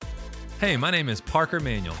Hey, my name is Parker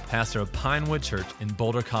Manuel, pastor of Pinewood Church in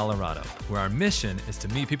Boulder, Colorado, where our mission is to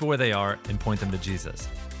meet people where they are and point them to Jesus.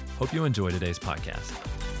 Hope you enjoy today's podcast.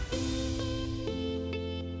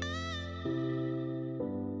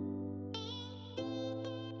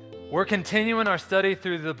 We're continuing our study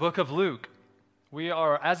through the book of Luke. We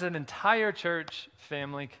are, as an entire church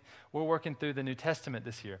family, we're working through the New Testament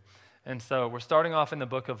this year. And so we're starting off in the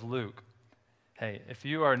book of Luke. Hey, if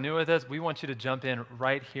you are new with us, we want you to jump in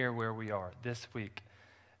right here where we are this week.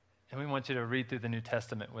 And we want you to read through the New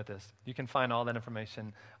Testament with us. You can find all that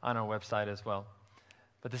information on our website as well.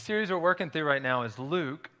 But the series we're working through right now is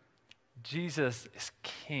Luke, Jesus is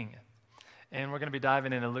King. And we're going to be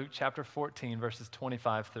diving into Luke chapter 14, verses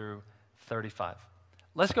 25 through 35.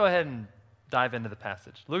 Let's go ahead and dive into the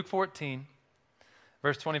passage. Luke 14,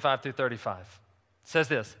 verse 25 through 35 says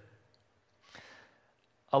this.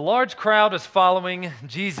 A large crowd was following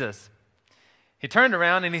Jesus. He turned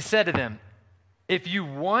around and he said to them, "If you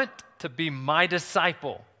want to be my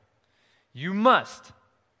disciple, you must,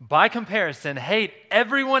 by comparison, hate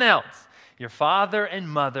everyone else, your father and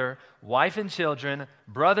mother, wife and children,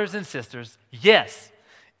 brothers and sisters, yes,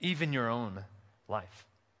 even your own life.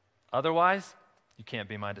 Otherwise, you can't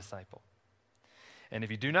be my disciple. And if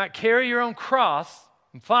you do not carry your own cross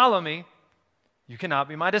and follow me, you cannot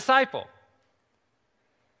be my disciple.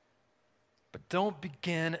 But don't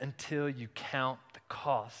begin until you count the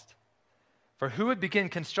cost. For who would begin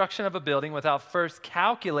construction of a building without first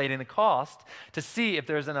calculating the cost to see if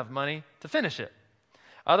there's enough money to finish it?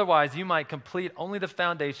 Otherwise, you might complete only the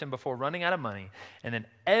foundation before running out of money, and then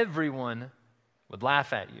everyone would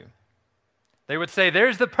laugh at you. They would say,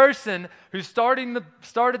 'There's the person who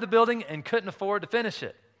started the building and couldn't afford to finish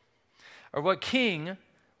it.' Or what king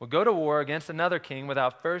would go to war against another king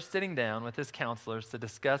without first sitting down with his counselors to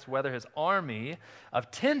discuss whether his army of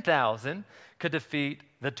 10,000 could defeat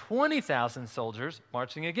the 20,000 soldiers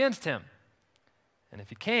marching against him? And if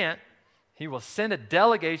he can't, he will send a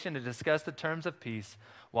delegation to discuss the terms of peace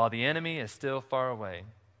while the enemy is still far away.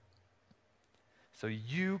 So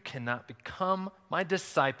you cannot become my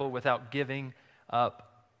disciple without giving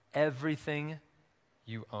up everything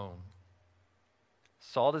you own.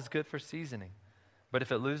 Salt is good for seasoning, but if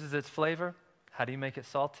it loses its flavor, how do you make it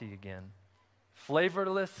salty again?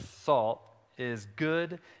 Flavorless salt is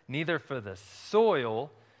good neither for the soil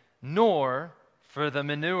nor for the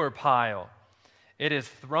manure pile. It is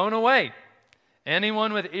thrown away.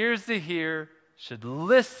 Anyone with ears to hear should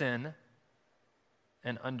listen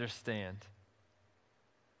and understand."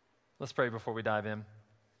 Let's pray before we dive in.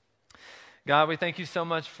 God, we thank you so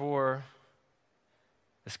much for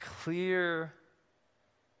this clear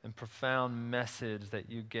and profound message that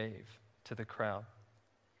you gave to the crowd.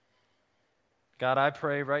 God, I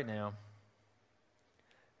pray right now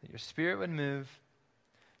that your Spirit would move,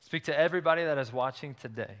 speak to everybody that is watching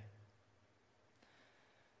today.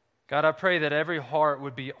 God, I pray that every heart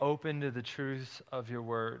would be open to the truths of your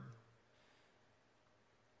word.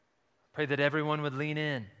 I pray that everyone would lean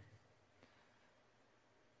in.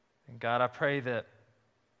 And God, I pray that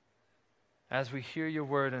as we hear your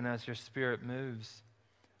word and as your Spirit moves,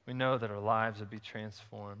 we know that our lives would be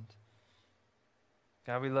transformed.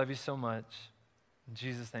 God, we love you so much. In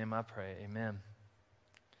Jesus' name I pray, amen.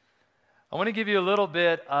 I want to give you a little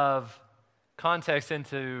bit of context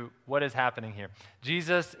into what is happening here.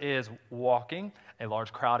 Jesus is walking, a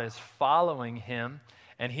large crowd is following him,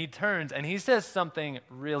 and he turns and he says something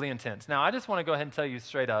really intense. Now, I just want to go ahead and tell you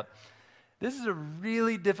straight up, this is a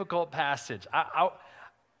really difficult passage.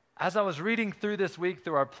 As I was reading through this week,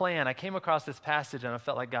 through our plan, I came across this passage and I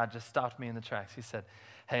felt like God just stopped me in the tracks. He said,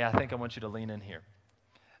 "Hey, I think I want you to lean in here."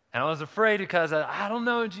 And I was afraid because I don't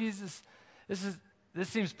know, Jesus, this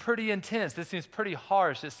seems pretty intense. This seems pretty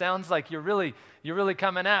harsh. It sounds like you're really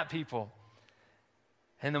coming at people.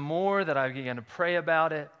 And the more that I began to pray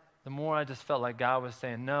about it, the more I just felt like God was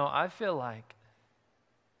saying, "No, I feel like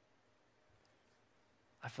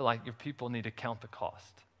your people need to count the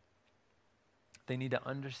cost. They need to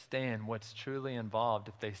understand what's truly involved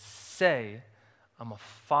if they say, 'I'm a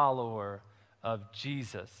follower of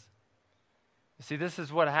Jesus.'" You see, this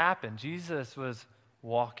is what happened. Jesus was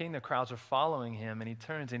walking, the crowds were following him, and he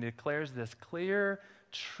turns and he declares this clear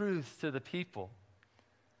truth to the people.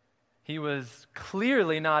 He was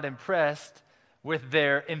clearly not impressed with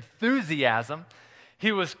their enthusiasm.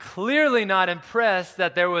 He was clearly not impressed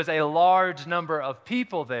that there was a large number of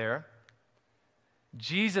people there.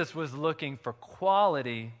 Jesus was looking for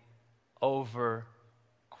quality over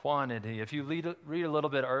quantity. If you read a little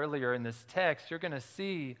bit earlier in this text, you're going to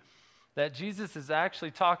see that Jesus is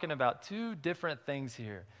actually talking about two different things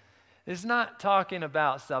here. He's not talking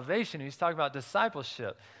about salvation. He's talking about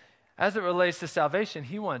discipleship. as it relates to salvation,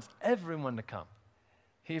 he wants everyone to come.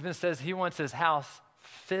 He even says he wants his house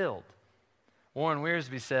filled. Warren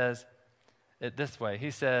Wiersbe says it this way. He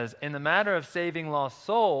says, in the matter of saving lost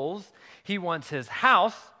souls, he wants his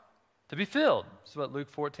house to be filled. That's what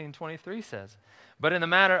Luke 14:23 says. But in the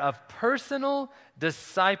matter of personal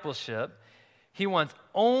discipleship, he wants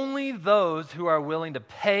only those who are willing to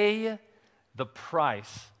pay the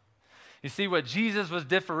price. You see, what Jesus was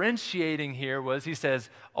differentiating here was he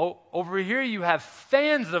says, oh, over here you have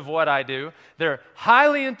fans of what I do. They're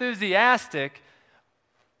highly enthusiastic.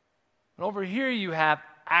 And over here you have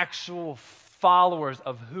actual followers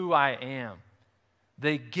of who I am.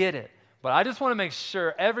 They get it. But I just want to make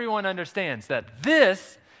sure everyone understands that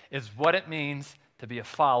this is what it means to be a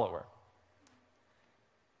follower.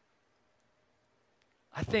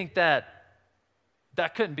 I think that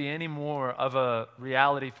couldn't be any more of a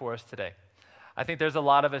reality for us today. I think there's a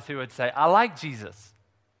lot of us who would say, I like Jesus.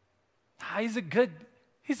 He's a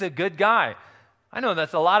good guy. I know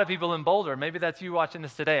that's a lot of people in Boulder. Maybe that's you watching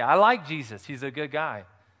this today. I like Jesus. He's a good guy.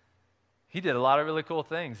 He did a lot of really cool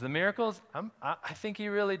things. The miracles, I think he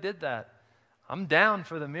really did that. I'm down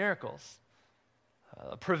for the miracles.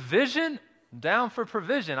 Provision, down for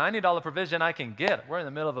provision. I need all the provision I can get. We're in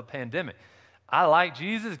the middle of a pandemic. I like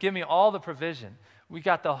Jesus. Give me all the provision. We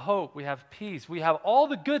got the hope. We have peace. We have all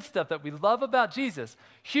the good stuff that we love about Jesus.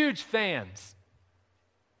 Huge fans.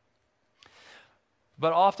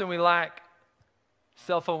 But often we lack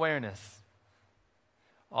self-awareness.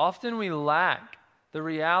 Often we lack the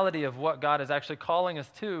reality of what God is actually calling us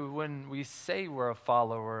to when we say we're a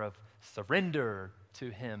follower of surrender to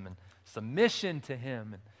him and submission to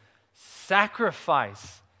him and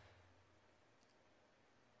sacrifice.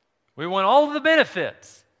 We want all of the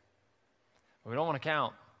benefits. We don't want to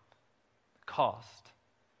count the cost.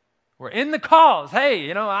 We're in the cause.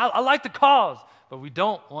 Hey, I like the cause, but we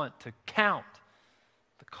don't want to count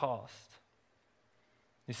the cost.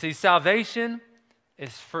 You see, salvation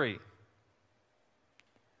is free,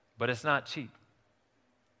 but it's not cheap.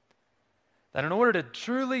 That in order to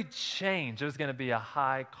truly change, there's going to be a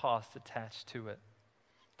high cost attached to it.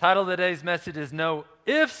 Title of today's message is No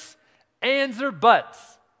Ifs, Ands, or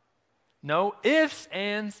Buts. No ifs,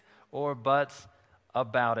 ands, or buts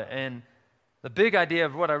about it. And the big idea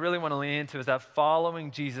of what I really want to lean into is that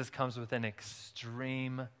following Jesus comes with an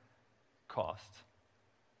extreme cost.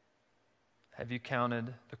 Have you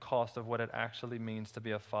counted the cost of what it actually means to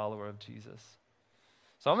be a follower of Jesus?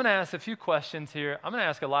 So I'm going to ask a few questions here. I'm going to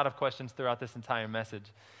ask a lot of questions throughout this entire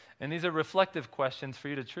message. And these are reflective questions for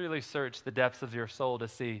you to truly search the depths of your soul to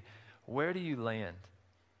see, where do you land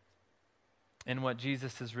in what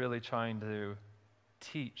Jesus is really trying to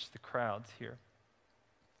teach the crowds here?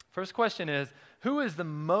 First question is, who is the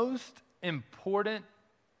most important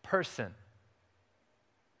person?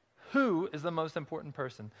 Who is the most important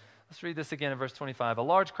person? Let's read this again in verse 25. A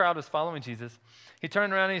large crowd was following Jesus. He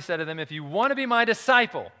turned around and he said to them, if you want to be my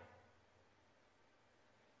disciple,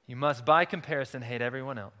 you must by comparison hate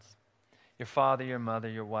everyone else. Your father, your mother,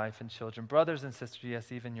 your wife and children, brothers and sisters,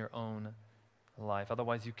 yes, even your own life.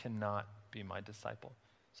 Otherwise you cannot be my disciple.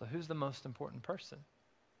 So who's the most important person?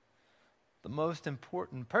 The most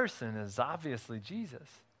important person is obviously Jesus.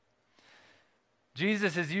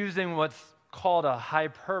 Jesus is using what's called a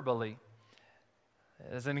hyperbole.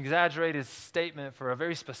 It's an exaggerated statement for a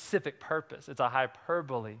very specific purpose. It's a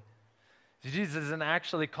hyperbole. Jesus isn't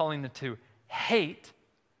actually calling them to hate,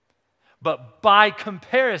 but by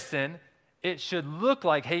comparison, it should look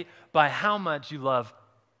like hate by how much you love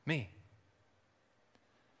me.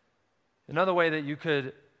 Another way that you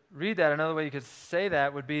could read that, another way you could say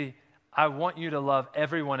that would be, I want you to love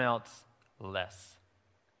everyone else less.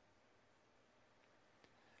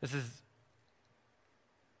 This is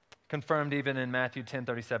confirmed even in Matthew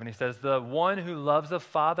 10:37. He says, the one who loves a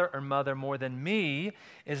father or mother more than me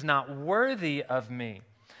is not worthy of me.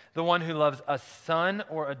 The one who loves a son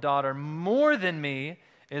or a daughter more than me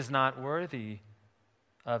is not worthy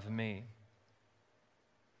of me.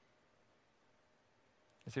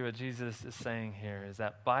 You see what Jesus is saying here is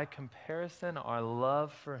that by comparison, our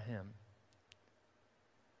love for him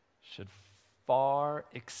should far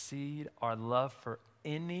exceed our love for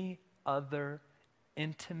any other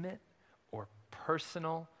intimate or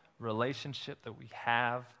personal relationship that we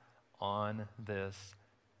have on this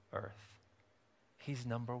earth. He's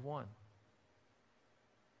number one.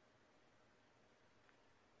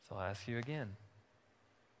 So I'll ask you again,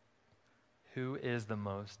 who is the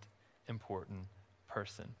most important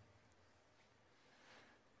person?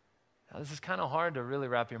 Now, this is kind of hard to really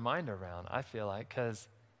wrap your mind around, I feel like, because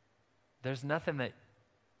there's nothing that,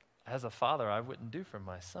 as a father, I wouldn't do for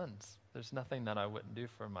my sons. There's nothing that I wouldn't do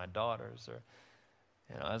for my daughters, or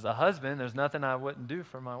as a husband, there's nothing I wouldn't do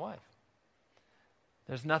for my wife.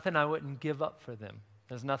 There's nothing I wouldn't give up for them.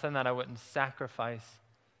 There's nothing that I wouldn't sacrifice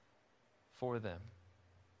for them.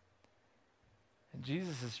 And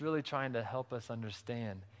Jesus is really trying to help us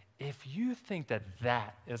understand, if you think that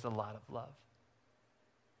that is a lot of love,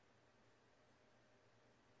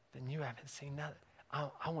 then you haven't seen that.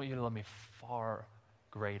 I want you to love me far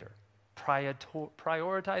greater.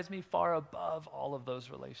 Prioritize me far above all of those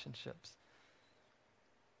relationships.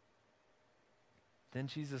 Then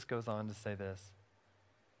Jesus goes on to say this.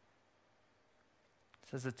 It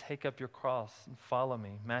says to take up your cross and follow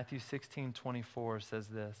me. Matthew 16:24 says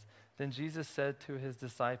this. Then Jesus said to his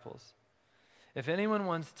disciples, if anyone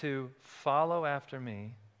wants to follow after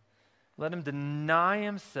me, let him deny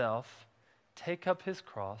himself, take up his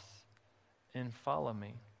cross, and follow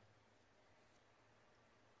me.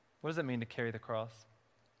 What does it mean to carry the cross?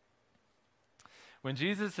 When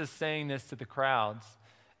Jesus is saying this to the crowds,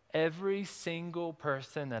 every single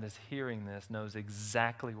person that is hearing this knows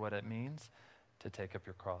exactly what it means to take up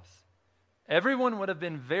your cross. Everyone would have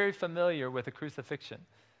been very familiar with the crucifixion,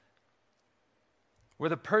 where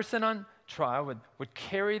the person on trial would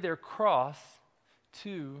carry their cross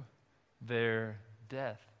to their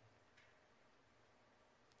death.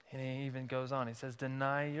 And he even goes on. He says,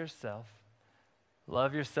 deny yourself,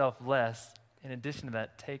 love yourself less. In addition to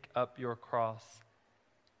that, take up your cross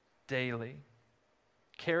daily.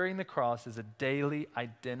 Carrying the cross is a daily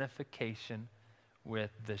identification with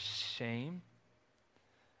the shame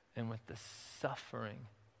and with the suffering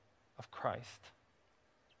of Christ.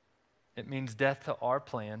 It means death to our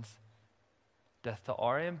plans, death to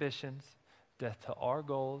our ambitions, death to our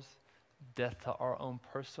goals, death to our own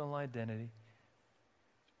personal identity,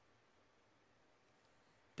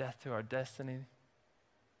 death to our destiny.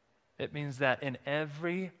 It means that in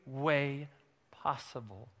every way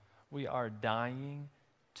possible, we are dying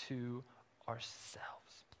to ourselves.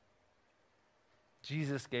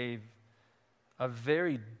 Jesus gave a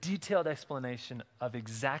very detailed explanation of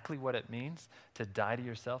exactly what it means to die to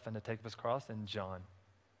yourself and to take up his cross in John.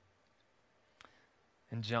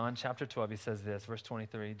 In John chapter 12, he says this, verse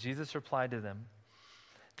 23, Jesus replied to them,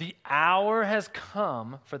 the hour has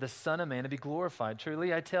come for the Son of Man to be glorified.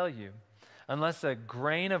 Truly, I tell you, unless a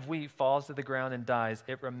grain of wheat falls to the ground and dies,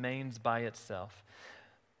 it remains by itself.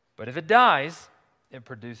 But if it dies, it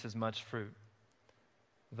produces much fruit.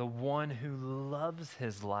 The one who loves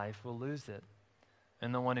his life will lose it,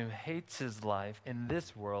 and the one who hates his life in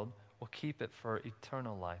this world will keep it for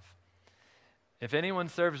eternal life. If anyone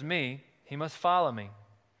serves me, he must follow me.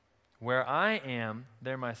 Where I am,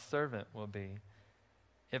 there my servant will be.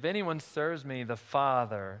 If anyone serves me, the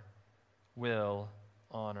Father will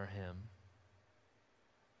honor him.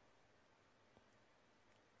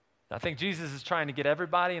 I think Jesus is trying to get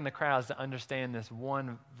everybody in the crowds to understand this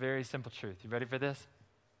one very simple truth. You ready for this?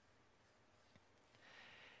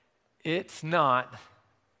 It's not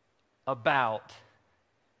about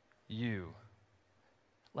you.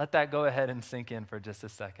 Let that go ahead and sink in for just a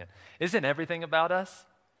second. Isn't everything about us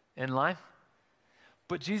in life?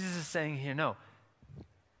 But Jesus is saying here, no.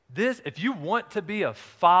 This, if you want to be a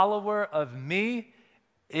follower of me,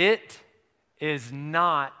 it is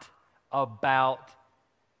not about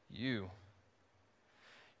you.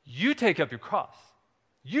 You take up your cross.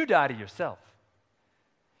 You die to yourself.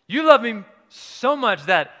 You love me so much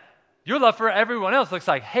that your love for everyone else looks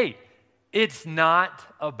like hate. It's not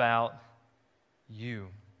about you.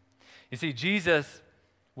 You see, Jesus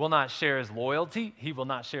will not share his loyalty. He will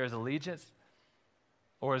not share his allegiance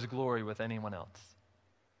or his glory with anyone else.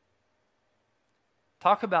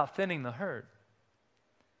 Talk about thinning the herd.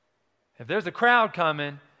 If there's a crowd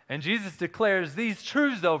coming and Jesus declares these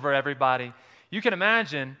truths over everybody, you can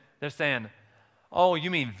imagine they're saying, oh, you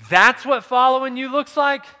mean that's what following you looks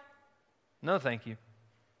like? No, thank you.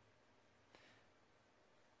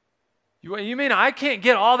 You mean I can't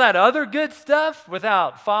get all that other good stuff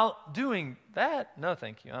without doing that? No,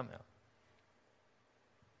 thank you. I'm out.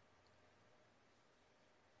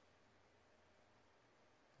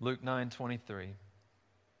 Luke 9:23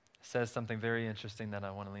 says something very interesting that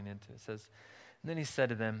I want to lean into. It says, and then he said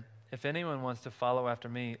to them, if anyone wants to follow after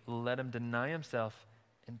me, let him deny himself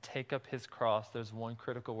and take up his cross. There's one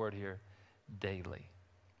critical word here, daily.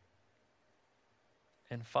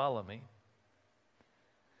 And follow me.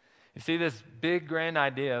 You see this big grand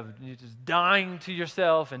idea of you just dying to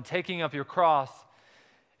yourself and taking up your cross.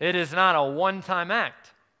 It is not a one-time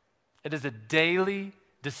act. It is a daily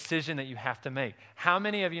decision that you have to make. How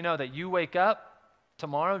many of you know that you wake up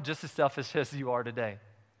tomorrow just as selfish as you are today?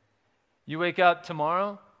 You wake up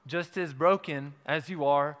tomorrow just as broken as you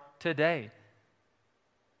are today.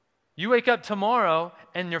 You wake up tomorrow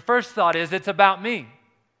and your first thought is, it's about me.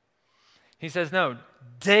 He says, no,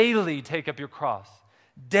 daily take up your cross.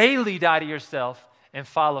 Daily die to yourself and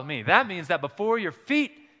follow me. That means that before your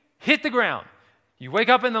feet hit the ground, you wake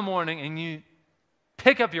up in the morning and you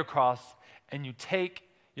pick up your cross and you take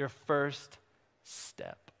your first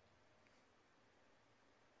step.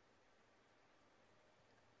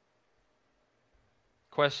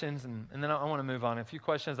 Questions, and then I want to move on. A few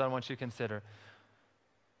questions I want you to consider.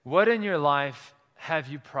 What in your life have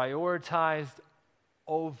you prioritized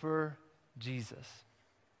over Jesus?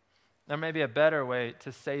 There may be a better way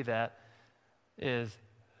to say that is,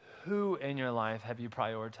 who in your life have you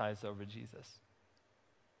prioritized over Jesus?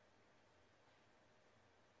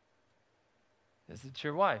 Is it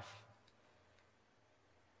your wife?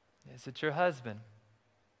 Is it your husband?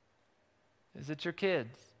 Is it your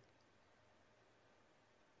kids?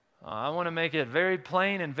 I want to make it very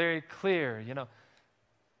plain and very clear.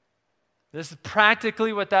 This is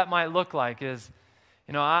practically what that might look like is,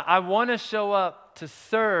 I want to show up to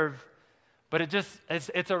serve, but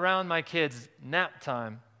it's around my kids' nap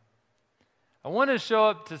time. I want to show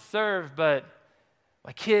up to serve, but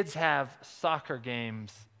my kids have soccer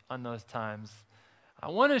games on those times. I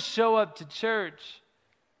want to show up to church,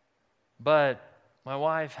 but my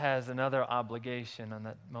wife has another obligation on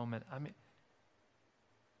that moment.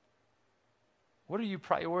 What are you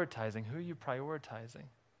prioritizing? Who are you prioritizing?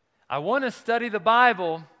 I want to study the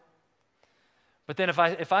Bible, but then if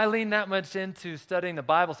I lean that much into studying the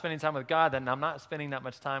Bible, spending time with God, then I'm not spending that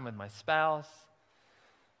much time with my spouse.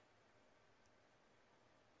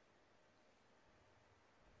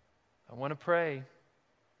 I want to pray.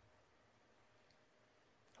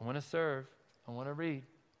 I want to serve. I want to read.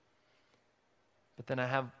 But then I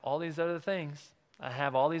have all these other things. I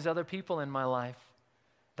have all these other people in my life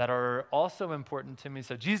that are also important to me.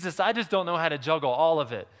 So, Jesus, I just don't know how to juggle all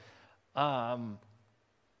of it.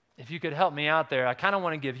 If you could help me out there, I kind of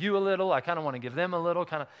want to give you a little. I kind of want to give them a little.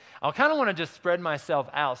 I kind of want to just spread myself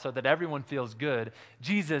out so that everyone feels good.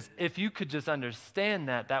 Jesus, if you could just understand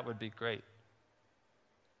that, that would be great.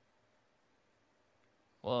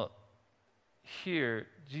 Well, here,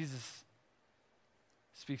 Jesus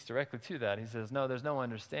speaks directly to that. He says, no, there's no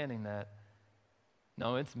understanding that.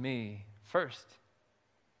 No, it's me first.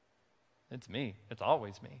 It's me. It's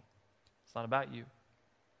always me. It's not about you.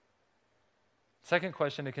 Second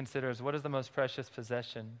question to consider is, what is the most precious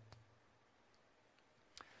possession?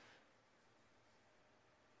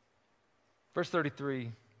 Verse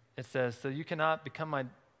 33, it says, so you cannot become my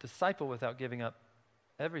disciple without giving up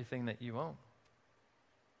everything that you own.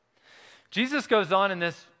 Jesus goes on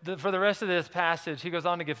for the rest of this passage, he goes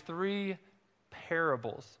on to give 3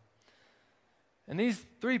 parables. And these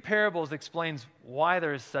 3 parables explains why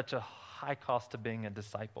there is such a high cost to being a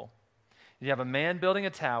disciple. You have a man building a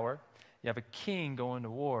tower, you have a king going to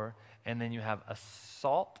war, and then you have a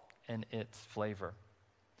salt and its flavor.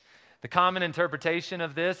 The common interpretation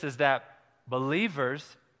of this is that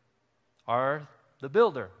believers are the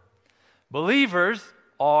builder. Believers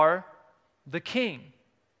are the king.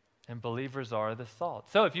 And believers are the salt.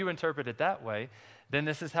 So if you interpret it that way, then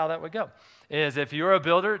this is how that would go. Is if you're a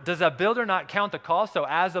builder, does a builder not count the cost? So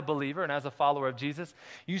as a believer and as a follower of Jesus,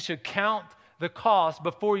 you should count the cost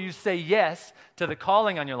before you say yes to the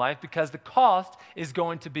calling on your life, because the cost is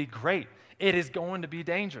going to be great. It is going to be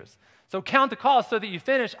dangerous. So count the cost so that you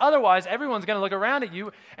finish. Otherwise, everyone's going to look around at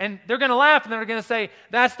you and they're going to laugh and they're going to say,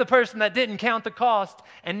 that's the person that didn't count the cost,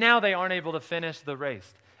 and now they aren't able to finish the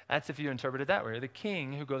race. That's if you interpret it that way. The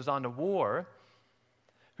king who goes on to war,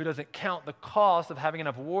 who doesn't count the cost of having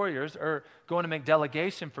enough warriors or going to make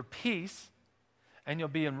delegation for peace, and you'll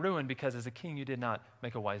be in ruin because as a king you did not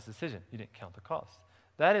make a wise decision. You didn't count the cost.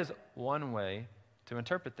 That is one way to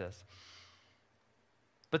interpret this.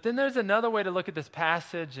 But then there's another way to look at this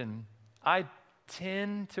passage, and I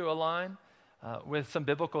tend to align with some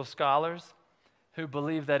biblical scholars who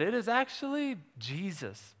believe that it is actually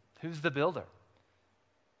Jesus who's the builder.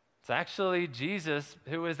 It's actually Jesus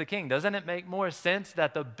who is the king. Doesn't it make more sense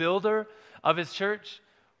that the builder of his church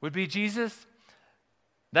would be Jesus?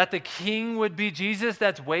 That the king would be Jesus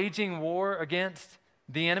that's waging war against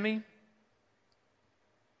the enemy?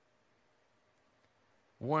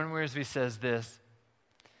 Warren Wiersbe says this: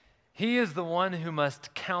 he is the one who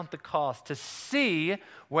must count the cost to see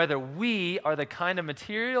whether we are the kind of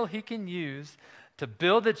material he can use to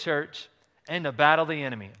build the church and to battle the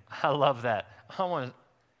enemy. I love that.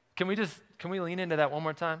 Can we lean into that one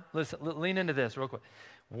more time? Listen, lean into this real quick.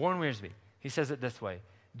 Warren Wiersbe, he says it this way: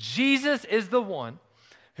 Jesus is the one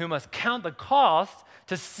who must count the cost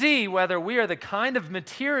to see whether we are the kind of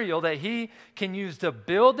material that he can use to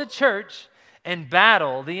build the church and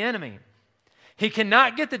battle the enemy. He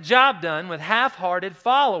cannot get the job done with half-hearted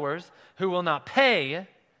followers who will not pay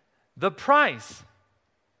the price.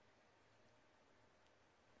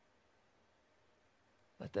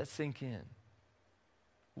 Let that sink in.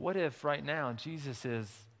 What if right now Jesus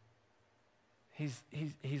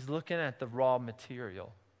he's looking at the raw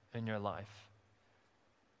material in your life?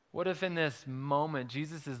 What if in this moment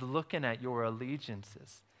Jesus is looking at your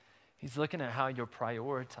allegiances? He's looking at how you're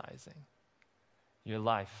prioritizing your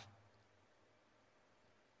life.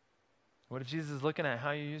 What if Jesus is looking at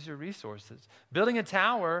how you use your resources? Building a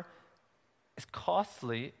tower is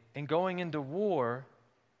costly, and going into war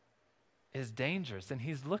is dangerous. And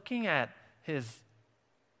he's looking at his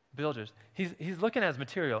builders. He's looking at his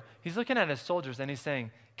material. He's looking at his soldiers, and he's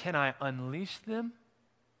saying, can I unleash them?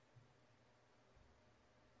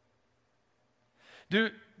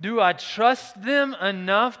 Do I trust them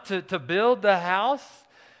enough to build the house?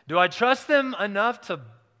 Do I trust them enough to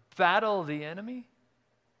battle the enemy?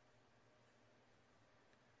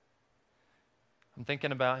 I'm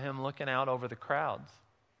thinking about him looking out over the crowds.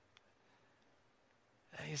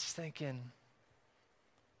 And he's thinking,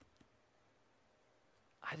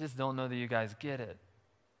 I just don't know that you guys get it.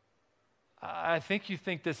 I think you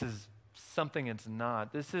think this is something it's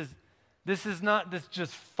not. This is not this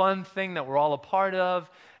just fun thing that we're all a part of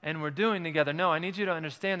and we're doing together. No, I need you to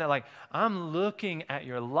understand that, like, I'm looking at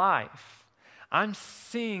your life. I'm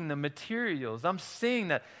seeing the materials. I'm seeing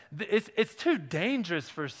that it's too dangerous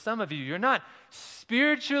for some of you. You're not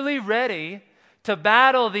spiritually ready to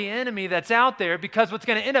battle the enemy that's out there, because what's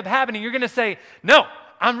going to end up happening, you're going to say, no,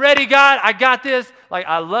 I'm ready, God. I got this. Like,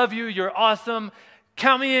 I love you. You're awesome.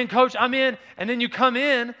 Count me in, coach. I'm in. And then you come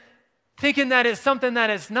in thinking that it's something that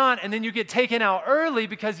it's not, and then you get taken out early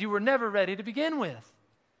because you were never ready to begin with.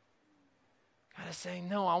 God is saying,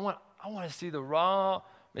 no, I want to see the raw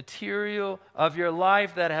material of your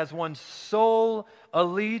life that has one sole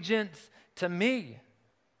allegiance to me.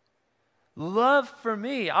 Love for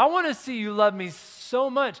me. I want to see you love me so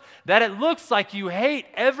much that it looks like you hate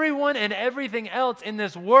everyone and everything else in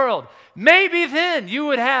this world. Maybe then you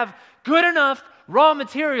would have good enough raw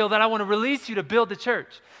material that I want to release you to build the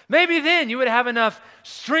church. Maybe then you would have enough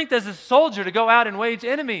strength as a soldier to go out and wage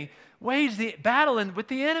the battle with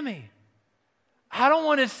the enemy. I don't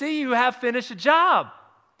want to see you have finished a job.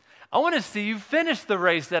 I want to see you finish the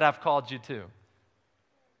race that I've called you to.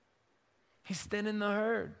 He's thinning the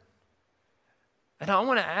herd. And I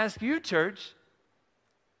want to ask you, church,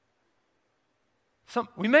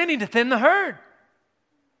 we may need to thin the herd.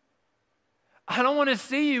 I don't want to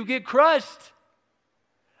see you get crushed.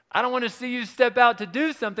 I don't want to see you step out to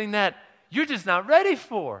do something that you're just not ready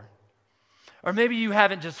for. Or maybe you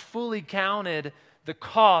haven't just fully counted the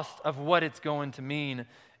cost of what it's going to mean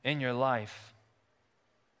in your life.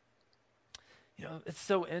 You know, it's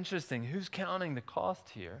so interesting. Who's counting the cost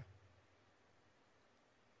here?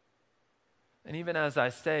 And even as I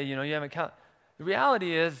say, you haven't counted. The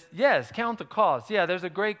reality is, yes, count the cost. Yeah, there's a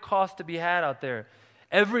great cost to be had out there.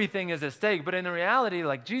 Everything is at stake. But in the reality,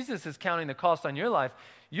 like, Jesus is counting the cost on your life.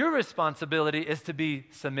 Your responsibility is to be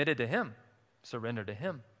submitted to him, surrender to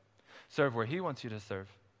him, serve where he wants you to serve,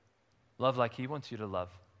 love like he wants you to love.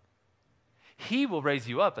 He will raise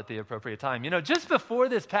you up at the appropriate time. Just before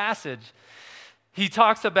this passage, he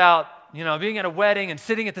talks about, being at a wedding and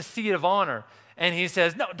sitting at the seat of honor. And he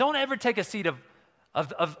says, no, don't ever take a seat of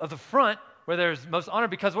the front where there's most honor,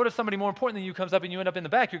 because what if somebody more important than you comes up and you end up in the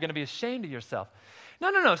back? You're going to be ashamed of yourself.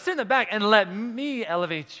 No, sit in the back and let me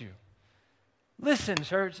elevate you. Listen,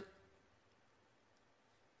 church.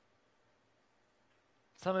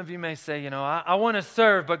 Some of you may say, I want to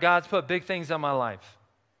serve, but God's put big things on my life.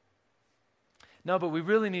 No, but we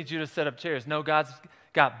really need you to set up chairs. No, God's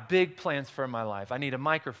got big plans for my life. I need a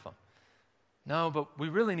microphone. No, but we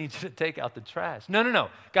really need you to take out the trash. No.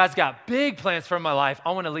 God's got big plans for my life.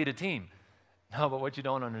 I want to lead a team. No, but what you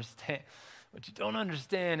don't understand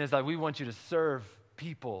is that we want you to serve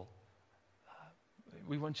people.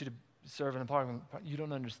 We want you to serve in a part. You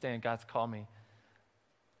don't understand. God's called me.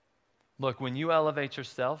 Look, when you elevate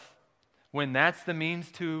yourself, when that's the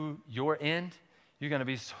means to your end, you're going to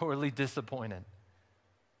be sorely disappointed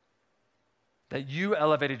that you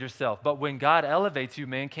elevated yourself. But when God elevates you,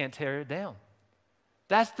 man can't tear it down.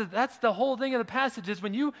 That's the whole thing of the passage, is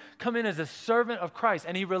when you come in as a servant of Christ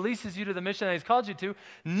and he releases you to the mission that he's called you to,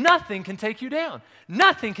 nothing can take you down.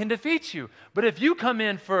 Nothing can defeat you. But if you come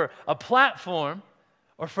in for a platform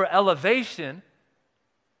or for elevation,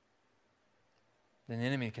 then the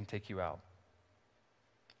enemy can take you out.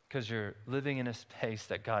 because you're living in a space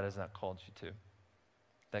that God has not called you to,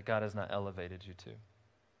 that God has not elevated you to.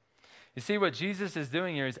 You see, what Jesus is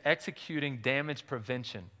doing here is executing damage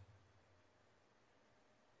prevention.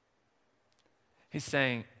 He's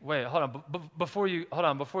saying, wait, hold on, before you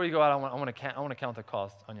go out, I want to count the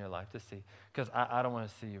cost on your life to see, because I don't want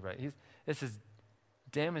to see you right. This is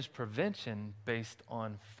damage prevention based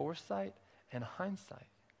on foresight and hindsight.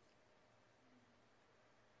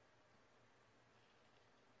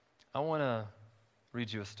 I want to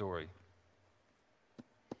read you a story.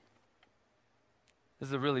 This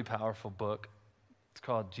is a really powerful book. It's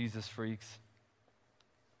called Jesus Freaks.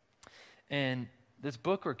 And this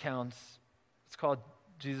book recounts, it's called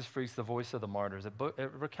Jesus Freaks, the Voice of the Martyrs. It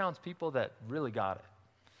recounts people that really got it.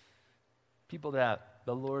 People that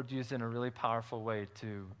the Lord used in a really powerful way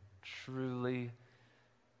to truly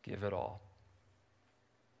give it all.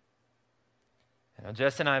 And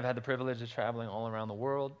Jess and I have had the privilege of traveling all around the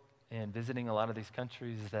world and visiting a lot of these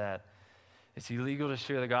countries that it's illegal to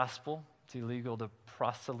share the gospel. It's illegal to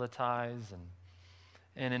proselytize.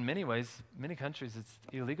 And in many ways, many countries, it's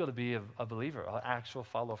illegal to be a believer, an actual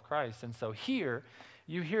follower of Christ. And so here,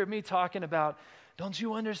 you hear me talking about, don't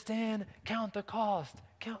you understand? Count the cost.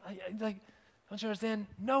 Don't you understand?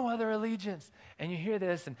 No other allegiance. And you hear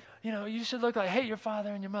this, and you should look like, hate your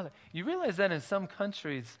father and your mother. You realize that in some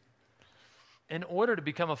countries, in order to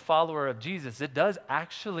become a follower of Jesus, it does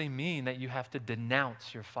actually mean that you have to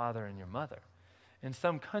denounce your father and your mother. In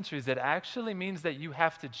some countries, it actually means that you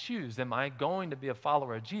have to choose, am I going to be a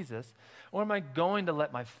follower of Jesus, or am I going to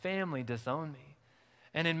let my family disown me?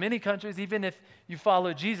 And in many countries, even if you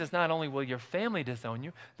follow Jesus, not only will your family disown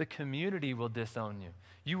you, the community will disown you.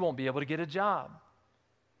 You won't be able to get a job.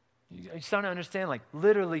 You start to understand, like,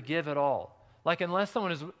 literally give it all. Like, unless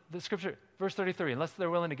someone is, the scripture, verse 33, unless they're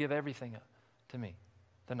willing to give everything up to me,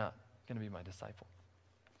 they're not going to be my disciple.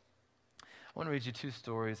 I want to read you two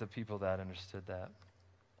stories of people that understood that.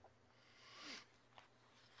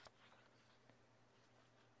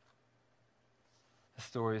 The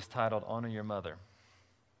story is titled, Honor Your Mother.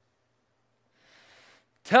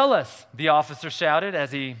 Tell us, the officer shouted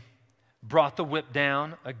as he brought the whip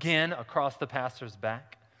down again across the pastor's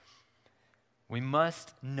back. We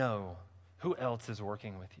must know who else is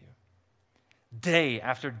working with you. Day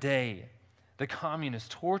after day, the communists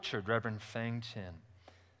tortured Reverend Feng Chen.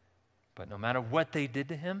 But no matter what they did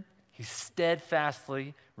to him, he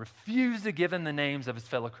steadfastly refused to give them the names of his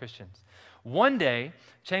fellow Christians. One day,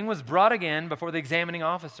 Cheng was brought again before the examining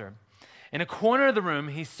officer. In a corner of the room,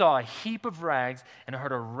 he saw a heap of rags and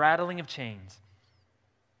heard a rattling of chains.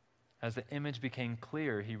 As the image became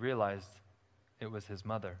clear, he realized it was his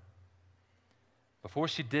mother. Before,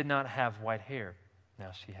 she did not have white hair.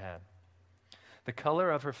 Now she had. The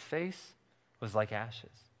color of her face was like ashes.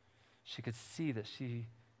 She could see that she,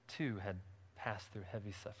 too, had passed through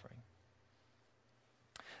heavy suffering.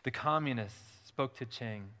 The communists spoke to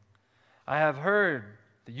Cheng. I have heard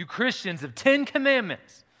that you Christians have 10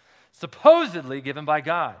 commandments, supposedly given by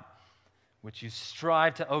God, which you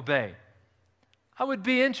strive to obey. I would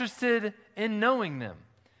be interested in knowing them.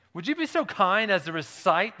 Would you be so kind as to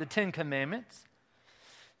recite the 10 commandments?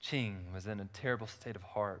 Cheng was in a terrible state of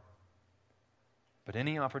heart. But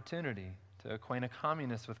any opportunity to acquaint a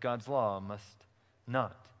communist with God's law must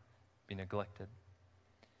not be neglected.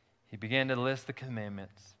 He began to list the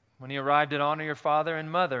commandments. When he arrived at honor your father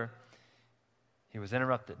and mother, he was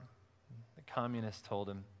interrupted. The communist told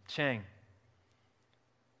him, Cheng,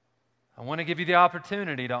 I want to give you the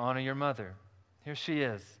opportunity to honor your mother. Here she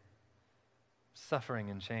is, suffering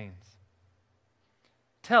in chains.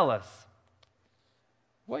 Tell us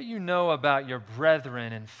what you know about your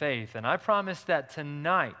brethren in faith, and I promise that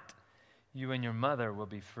tonight you and your mother will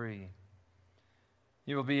be free.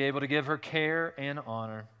 You will be able to give her care and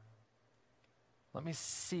honor. Let me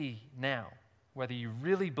see now whether you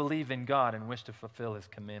really believe in God and wish to fulfill his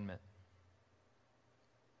commandment.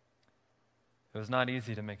 It was not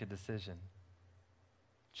easy to make a decision.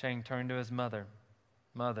 Cheng turned to his mother.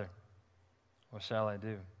 Mother, what shall I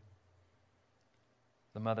do?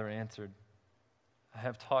 The mother answered, I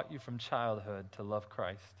have taught you from childhood to love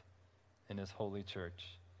Christ and his holy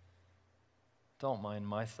church. Don't mind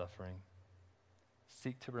my suffering.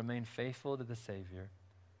 Seek to remain faithful to the Savior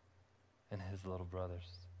and his little brothers.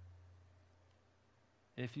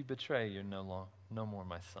 If you betray, you're no more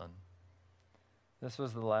my son. This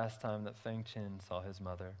was the last time that Feng Chen saw his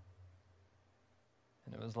mother,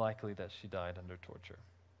 and it was likely that she died under torture.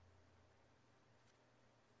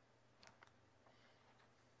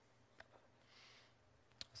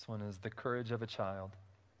 This one is The Courage of a Child,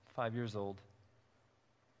 5 years old.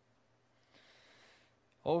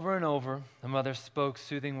 Over and over, the mother spoke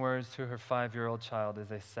soothing words to her 5-year-old child as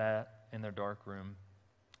they sat in their dark room,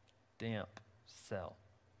 damp cell.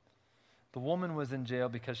 The woman was in jail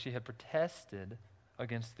because she had protested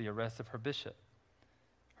against the arrest of her bishop.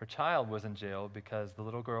 Her child was in jail because the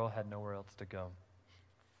little girl had nowhere else to go.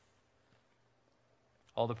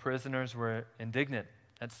 All the prisoners were indignant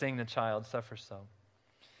at seeing the child suffer so.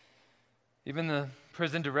 Even the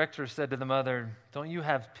prison director said to the mother, "Don't you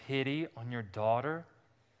have pity on your daughter?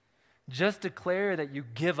 Just declare that you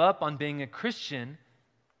give up on being a Christian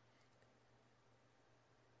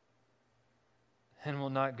and will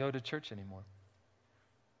not go to church anymore.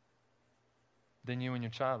 Then you and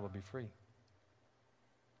your child will be free."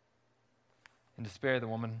 In despair, the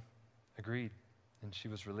woman agreed, and she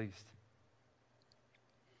was released.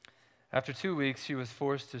 After 2 weeks, she was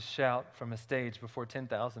forced to shout from a stage before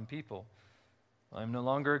 10,000 people, "I'm no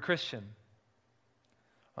longer a Christian."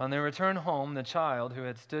 On their return home, the child who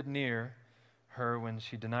had stood near her when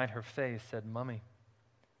she denied her faith said, "Mommy,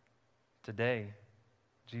 today,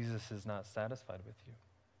 Jesus is not satisfied with you."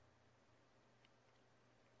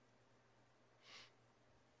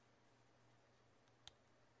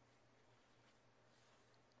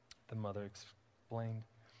 The mother explained,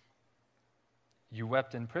 "You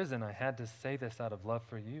wept in prison. I had to say this out of love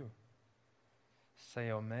for you."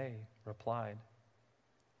 Salome replied,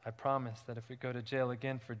 "I promise that if we go to jail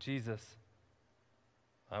again for Jesus,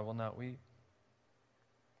 I will not weep."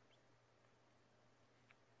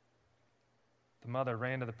 The mother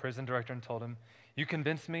ran to the prison director and told him, "You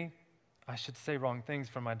convinced me I should say wrong things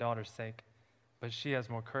for my daughter's sake, but she has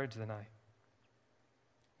more courage than I."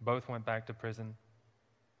 Both went back to prison,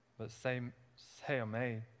 but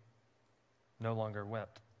Salome no longer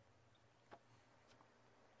wept.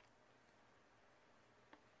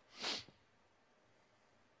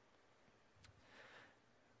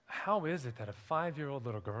 How is it that a 5-year-old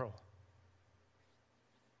little girl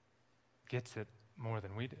gets it more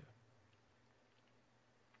than we do?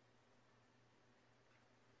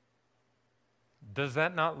 Does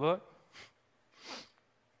that not look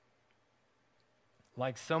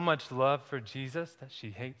like so much love for Jesus that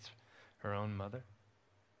she hates her own mother?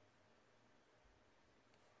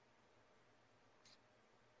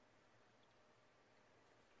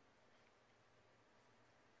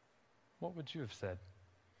 What would you have said?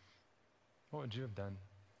 What would you have done?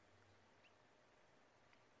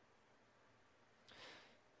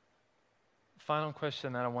 Final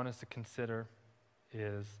question that I want us to consider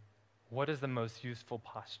is, what is the most useful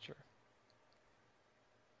posture?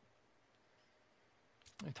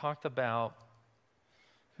 We talked about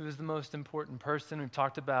who is the most important person. We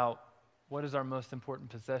talked about what is our most important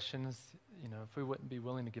possessions. If we wouldn't be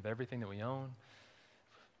willing to give everything that we own,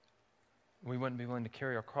 we wouldn't be willing to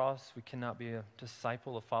carry our cross, we cannot be a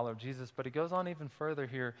disciple, a follower of Jesus. But he goes on even further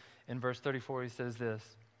here in verse 34. He says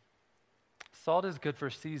this, "Salt is good for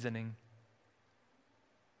seasoning,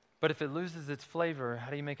 but if it loses its flavor, how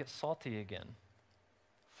do you make it salty again?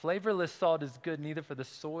 Flavorless salt is good neither for the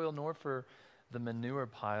soil nor for the manure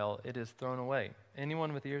pile. It is thrown away.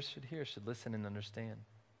 Anyone with ears should hear, should listen and understand."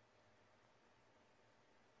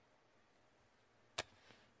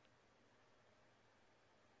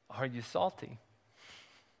 Are you salty?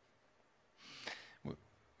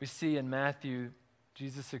 We see in Matthew,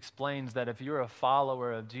 Jesus explains that if you're a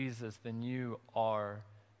follower of Jesus, then you are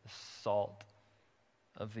the salt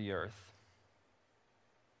of the earth.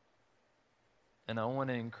 And I want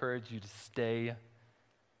to encourage you to stay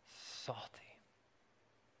salty.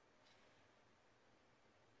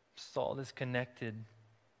 Salt is connected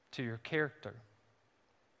to your character.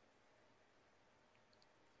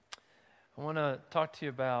 I want to talk to you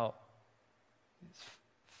about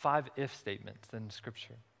 5 if statements in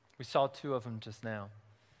Scripture. We saw 2 of them just now.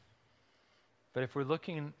 But if we're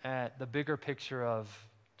looking at the bigger picture of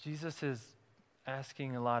Jesus is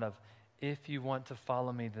asking a lot of, if you want to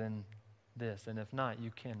follow me, then this, and if not, you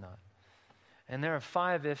cannot. And there are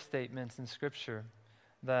 5 if statements in Scripture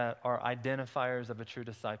that are identifiers of a true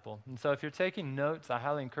disciple. And so if you're taking notes, I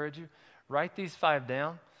highly encourage you, write these 5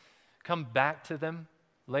 down, come back to them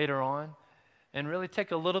later on, and really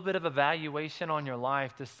take a little bit of evaluation on your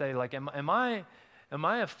life to say, like, am I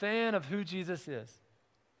a fan of who Jesus is?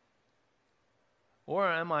 Or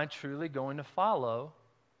am I truly going to follow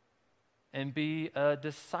and be a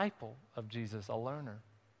disciple of Jesus, a learner?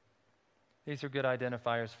 These are good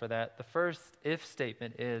identifiers for that. The first if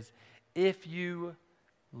statement is, if you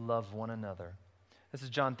love one another. This is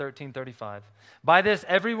John 13:35. "By this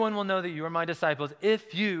everyone will know that you are my disciples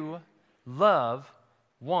if you love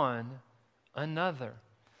one another."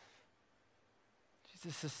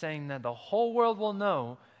 Jesus is saying that the whole world will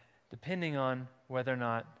know depending on whether or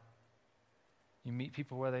not you meet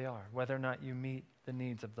people where they are, whether or not you meet the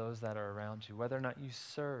needs of those that are around you, whether or not you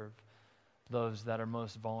serve those that are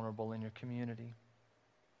most vulnerable in your community.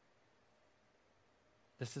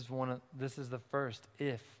 This is the first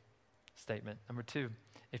if statement. Number 2,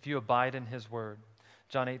 if you abide in his word.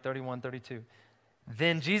 John 8:31-32.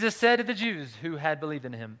 Then Jesus said to the Jews who had believed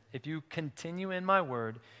in him, if you continue in my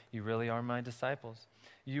word, you really are my disciples.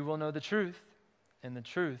 You will know the truth, and the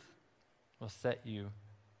truth will set you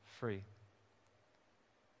free.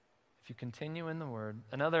 If you continue in the word.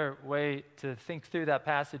 Another way to think through that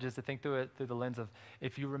passage is to think through it through the lens of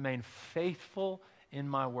if you remain faithful in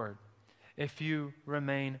my word. If you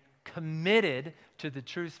remain committed to the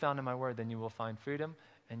truths found in my word, then you will find freedom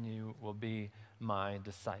and you will be my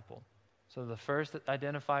disciple. So the first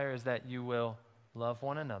identifier is that you will love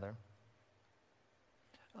one another.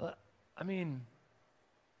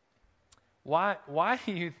 Why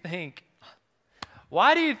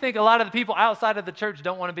do you think a lot of the people outside of the church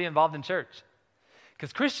don't want to be involved in church?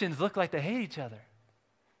 Because Christians look like they hate each other.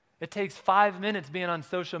 It takes 5 minutes being on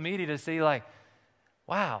social media to see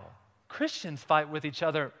wow, Christians fight with each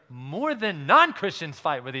other more than non-Christians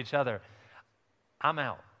fight with each other. I'm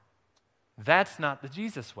out. That's not the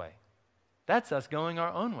Jesus way. That's us going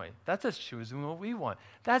our own way. That's us choosing what we want.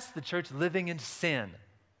 That's the church living in sin.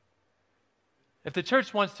 If the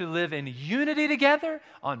church wants to live in unity together,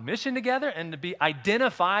 on mission together, and to be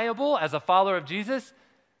identifiable as a follower of Jesus,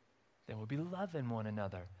 then we'll be loving one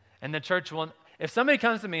another. And the church will, if somebody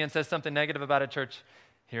comes to me and says something negative about a church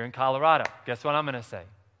here in Colorado, guess what I'm going to say?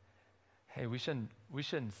 Hey, we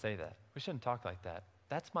shouldn't say that. We shouldn't talk like that.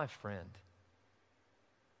 That's my friend.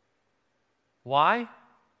 Why?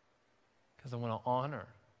 Because I want to honor.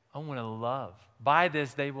 I want to love. By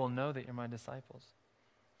this, they will know that you're my disciples.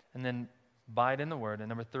 And then abide in the word. And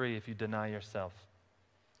number 3, if you deny yourself.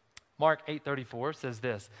 Mark 8:34 says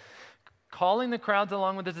this, calling the crowds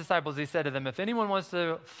along with his disciples, he said to them, if anyone wants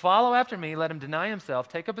to follow after me, let him deny himself,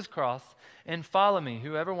 take up his cross, and follow me.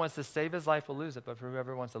 Whoever wants to save his life will lose it, but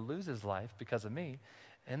whoever wants to lose his life because of me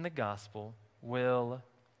and the gospel will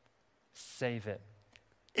save it.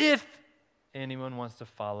 If anyone wants to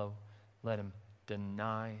follow, let him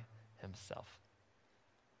deny himself.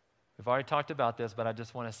 We've already talked about this, but I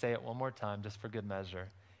just want to say it one more time, just for good measure.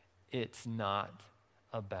 It's not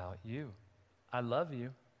about you. I love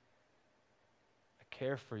you. I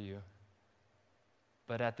care for you.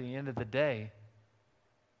 But at the end of the day,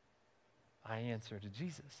 I answer to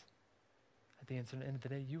Jesus. At the end of the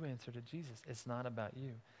day, you answer to Jesus. It's not about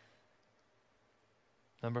you.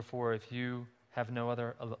 Number 4, if you have no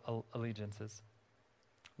other allegiances.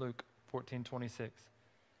 Luke 14:26.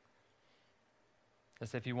 It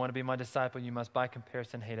says, if you want to be my disciple, you must by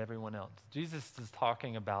comparison hate everyone else. Jesus is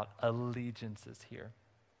talking about allegiances here.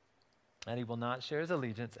 And he will not share his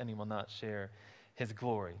allegiance and he will not share his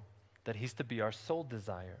glory. That he's to be our sole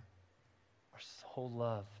desire, our sole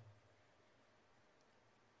love.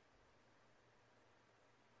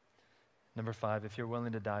 Number 5, if you're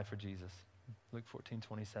willing to die for Jesus. Luke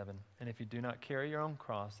 14:27. And if you do not carry your own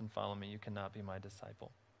cross and follow me, you cannot be my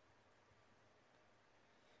disciple.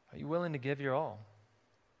 Are you willing to give your all?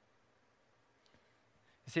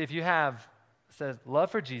 You see, if you have, it says,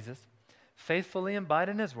 love for Jesus, faithfully abide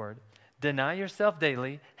in his word, deny yourself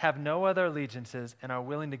daily, have no other allegiances, and are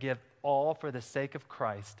willing to give all for the sake of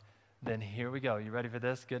Christ, then here we go. You ready for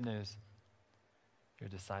this? Good news. You're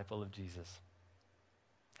a disciple of Jesus.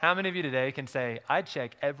 How many of you today can say, I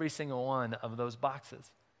check every single one of those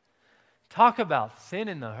boxes? Talk about sin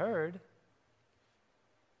in the herd.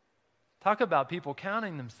 Talk about people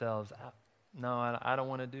counting themselves out. No, I don't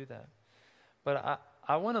want to do that. But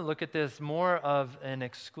I want to look at this more of an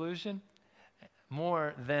exclusion.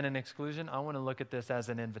 More than an exclusion, I want to look at this as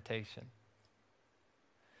an invitation.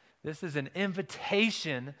 This is an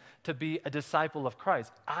invitation to be a disciple of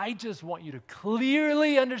Christ. I just want you to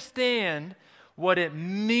clearly understand what it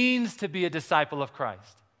means to be a disciple of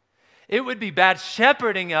Christ. It would be bad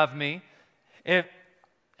shepherding of me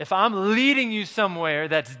if I'm leading you somewhere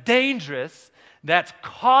that's dangerous, that's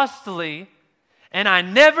costly, and I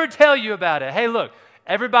never tell you about it. Hey, look,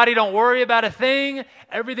 everybody don't worry about a thing.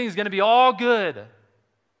 Everything's going to be all good.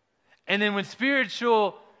 And then when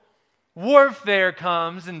spiritual warfare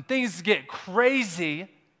comes and things get crazy,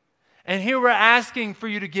 and here we're asking for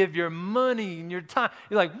you to give your money and your time,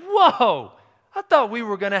 you're like, whoa, I thought we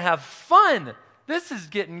were going to have fun. This is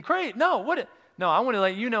getting crazy. No, I want to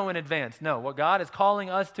let you know in advance. No, what God is calling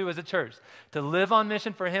us to as a church, to live on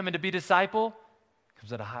mission for him and to be disciple,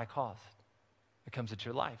 comes at a high cost. It comes at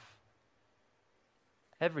your life.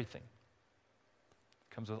 Everything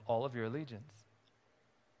comes with all of your allegiance.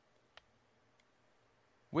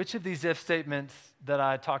 Which of these if statements that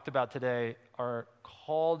I talked about today are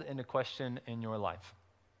called into question in your life?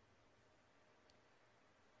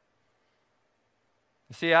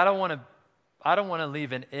 You see, I don't want to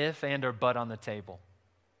leave an if and or but on the table.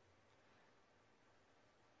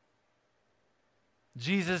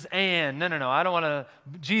 Jesus and, no, I don't want to,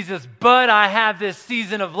 Jesus, but I have this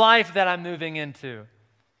season of life that I'm moving into.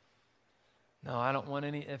 No, I don't want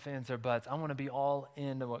any ifs, ands, or buts. I want to be all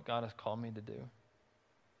into what God has called me to do.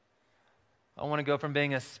 I want to go from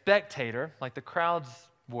being a spectator, like the crowds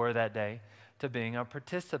were that day, to being a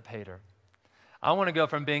participator. I want to go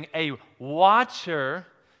from being a watcher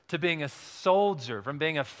to being a soldier, from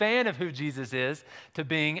being a fan of who Jesus is to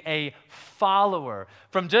being a follower,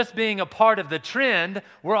 from just being a part of the trend,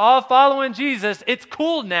 we're all following Jesus, it's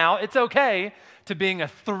cool now, it's okay, to being a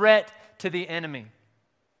threat to the enemy.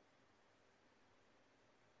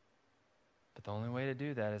 But the only way to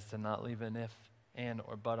do that is to not leave an if, and,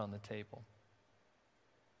 or but on the table.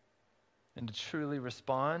 And to truly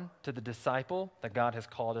respond to the disciple that God has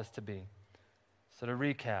called us to be. So to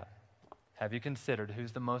recap, have you considered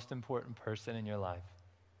who's the most important person in your life?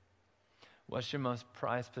 What's your most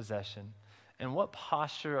prized possession? And what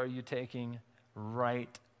posture are you taking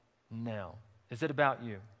right now? Is it about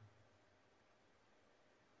you?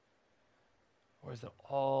 Or is it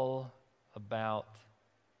all about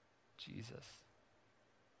Jesus?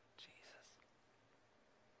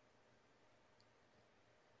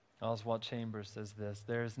 Oswald Chambers says this: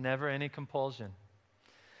 there is never any compulsion.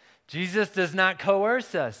 Jesus does not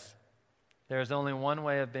coerce us. There is only one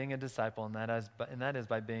way of being a disciple, and that is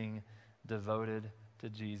by being devoted to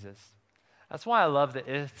Jesus. That's why I love the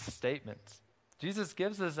if statements. Jesus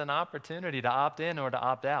gives us an opportunity to opt in or to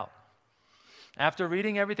opt out. After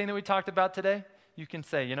reading everything that we talked about today, you can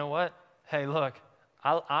say, you know what? Hey, look,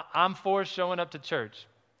 I'm for showing up to church.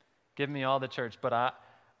 Give me all the church, but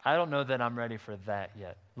I don't know that I'm ready for that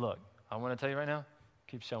yet. Look, I want to tell you right now,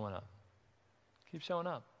 keep showing up. Keep showing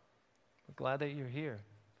up. We're glad that you're here.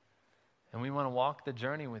 And we want to walk the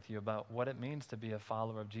journey with you about what it means to be a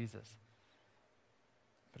follower of Jesus.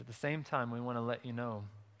 But at the same time, we want to let you know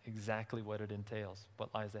exactly what it entails,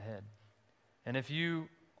 what lies ahead. And if you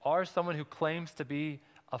are someone who claims to be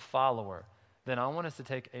a follower, then I want us to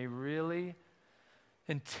take a really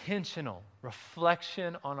intentional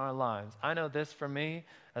reflection on our lives. I know this for me,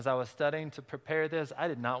 as I was studying to prepare this, I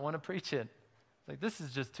did not want to preach it. Like, this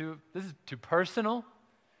is too personal.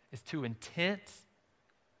 It's too intense.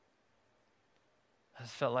 I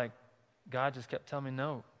just felt like God just kept telling me,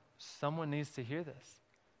 no, someone needs to hear this.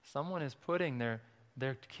 Someone is putting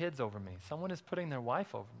their kids over me. Someone is putting their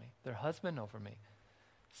wife over me, their husband over me.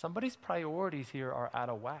 Somebody's priorities here are out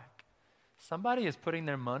of whack. Somebody is putting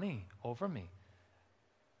their money over me.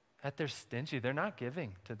 That they're stingy. They're not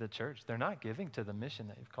giving to the church. They're not giving to the mission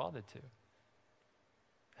that you've called it to.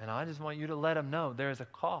 And I just want you to let them know there is a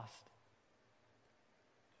cost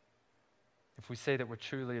if we say that we're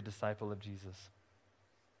truly a disciple of Jesus.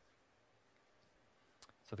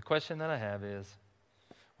 So the question that I have is,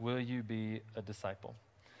 will you be a disciple?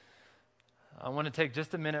 I want to take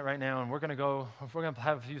just a minute right now, and we're going to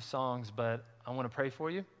have a few songs, but I want to pray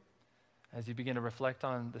for you as you begin to reflect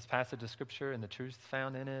on this passage of Scripture and the truths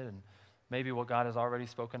found in it, and maybe what God has already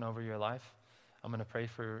spoken over your life. I'm going to pray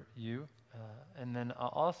for you. And then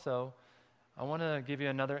I want to give you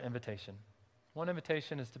another invitation. One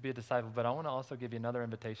invitation is to be a disciple, but I want to also give you another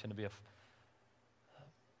invitation to be a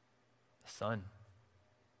son,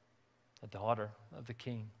 a daughter of the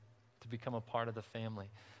King, to become a part of the family.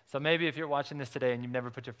 So maybe if you're watching this today and you've never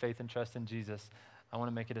put your faith and trust in Jesus, I want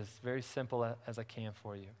to make it as very simple as I can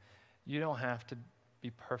for you. You don't have to be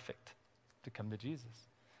perfect to come to Jesus.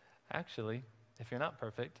 Actually, if you're not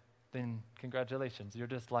perfect, then congratulations. You're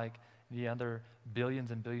just like the other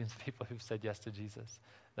billions and billions of people who've said yes to Jesus,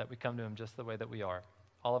 that we come to him just the way that we are.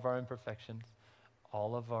 All of our imperfections,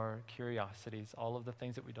 all of our curiosities, all of the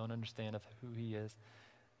things that we don't understand of who he is.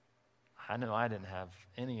 I know I didn't have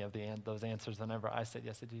any of those answers whenever I said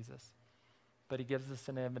yes to Jesus. But he gives us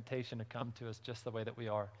an invitation to come to us just the way that we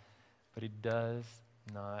are. But he does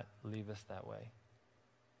not leave us that way.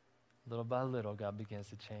 Little by little, God begins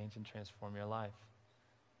to change and transform your life.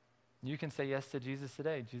 You can say yes to Jesus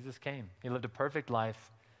today. Jesus came. He lived a perfect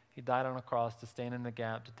life. He died on a cross to stand in the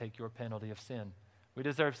gap to take your penalty of sin. We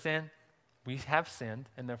deserve sin. We have sinned,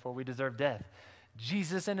 and therefore we deserve death.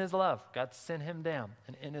 Jesus, in his love, God sent him down,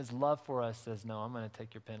 and in his love for us says, no, I'm going to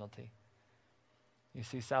take your penalty. You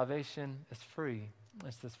see, salvation is free.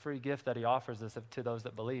 It's this free gift that he offers us to those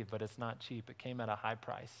that believe, but it's not cheap. It came at a high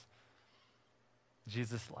price.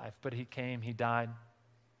 Jesus' life. But he came, he died,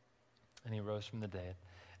 and he rose from the dead,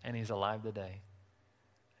 and he's alive today.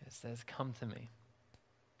 It says, come to me.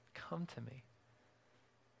 Come to me.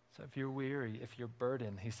 So if you're weary, if you're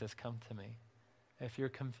burdened, he says, come to me. If you're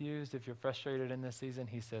confused, if you're frustrated in this season,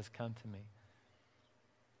 he says, come to me.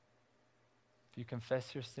 If you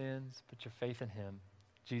confess your sins, put your faith in him,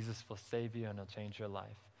 Jesus will save you and he'll change your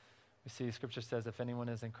life. We see Scripture says if anyone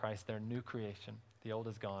is in Christ, they're a new creation. The old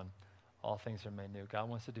is gone. All things are made new. God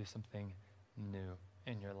wants to do something new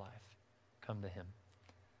in your life. Come to him.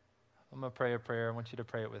 I'm going to pray a prayer. I want you to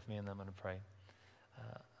pray it with me, and then I'm going to pray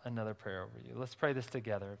another prayer over you. Let's pray this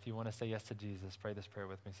together. If you want to say yes to Jesus, pray this prayer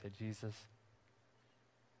with me. Say, Jesus,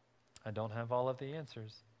 I don't have all of the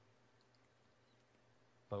answers,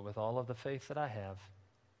 but with all of the faith that I have,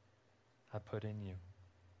 I put in you.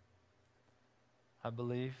 I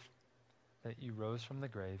believe that you rose from the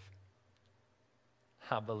grave.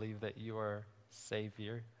 I believe that you are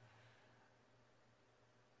Savior.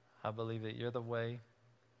 I believe that you're the way,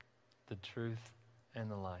 the truth, and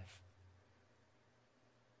the life.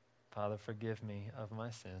 Father, forgive me of my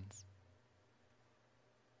sins.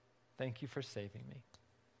 Thank you for saving me.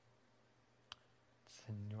 It's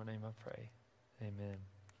in your name I pray. Amen.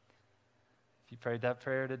 If you prayed that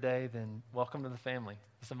prayer today, then welcome to the family.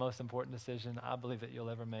 It's the most important decision I believe that you'll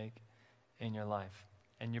ever make in your life.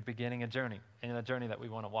 And you're beginning a journey, and a journey that we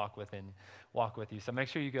want to walk with you. So make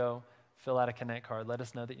sure you go, fill out a Connect card. Let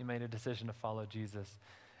us know that you made a decision to follow Jesus,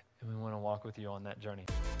 and we want to walk with you on that journey.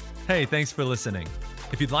 Hey, thanks for listening.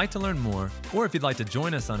 If you'd like to learn more, or if you'd like to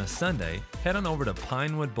join us on a Sunday, head on over to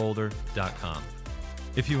pinewoodboulder.com.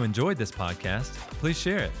 If you enjoyed this podcast, please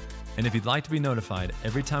share it. And if you'd like to be notified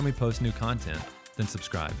every time we post new content, then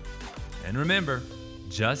subscribe. And remember,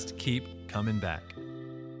 just keep coming back.